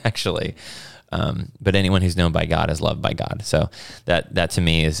 actually. But anyone who's known by God is loved by God. So that to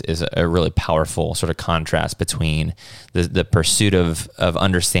me is a really powerful sort of contrast between the pursuit of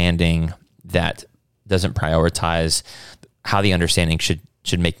understanding that doesn't prioritize how the understanding should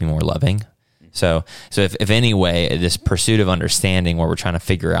make me more loving. So if any way, this pursuit of understanding where we're trying to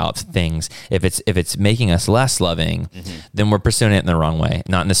figure out things, if it's making us less loving, then we're pursuing it in the wrong way,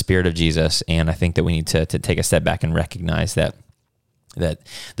 not in the spirit of Jesus. And I think that we need to take a step back and recognize that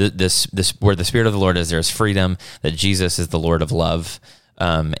this where the Spirit of the Lord is, there's freedom, that Jesus is the Lord of love.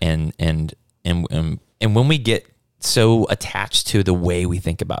 And when we get so attached to the way we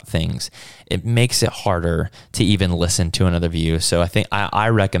think about things, it makes it harder to even listen to another view. So I think I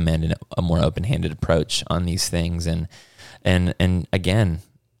recommend a more open-handed approach on these things. And again,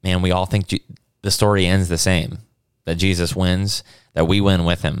 man, we all think the story ends the same, that Jesus wins, that we win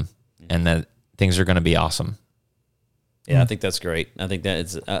with him, and that things are going to be awesome. Yeah, I think that's great. I think that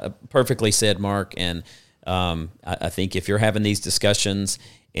is perfectly said, Mark. And I think if you're having these discussions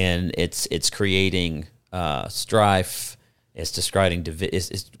and it's creating strife, it's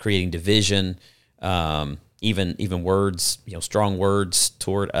creating division, even words, strong words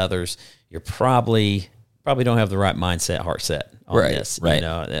toward others, you're probably don't have the right mindset, heart set on this. Right.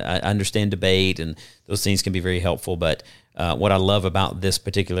 I understand debate and those things can be very helpful, but what I love about this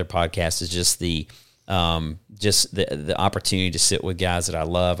particular podcast is just the opportunity to sit with guys that I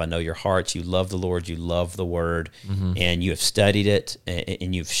love. I know your hearts. You love the Lord. You love the Word, and you have studied it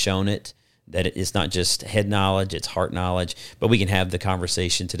and you've shown it that it's not just head knowledge, it's heart knowledge. But we can have the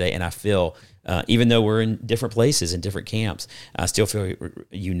conversation today, and I feel, even though we're in different places, in different camps, I still feel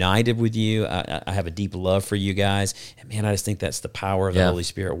united with you. I have a deep love for you guys, and man, I just think that's the power of the Holy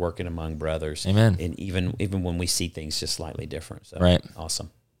Spirit working among brothers. Amen. And even when we see things just slightly different. So, right.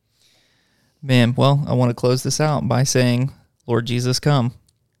 Awesome. Man, well, I want to close this out by saying, Lord Jesus, come.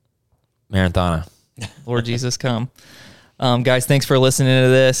 Maranthana. Lord Jesus, come. Guys, thanks for listening to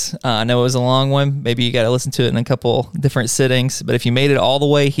this. I know it was a long one. Maybe you got to listen to it in a couple different sittings, but if you made it all the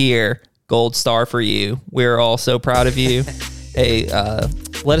way here, gold star for you. We're all so proud of you. Hey,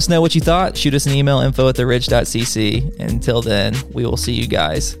 let us know what you thought. Shoot us an email, info@theridge.cc. Until then, we will see you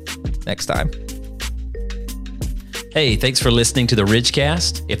guys next time. Hey, thanks for listening to the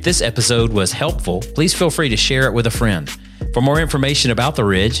Ridgecast. If this episode was helpful, please feel free to share it with a friend. For more information about The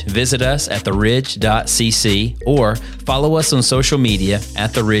Ridge, visit us at theridge.cc or follow us on social media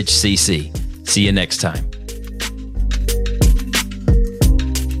at TheRidgeCC. See you next time.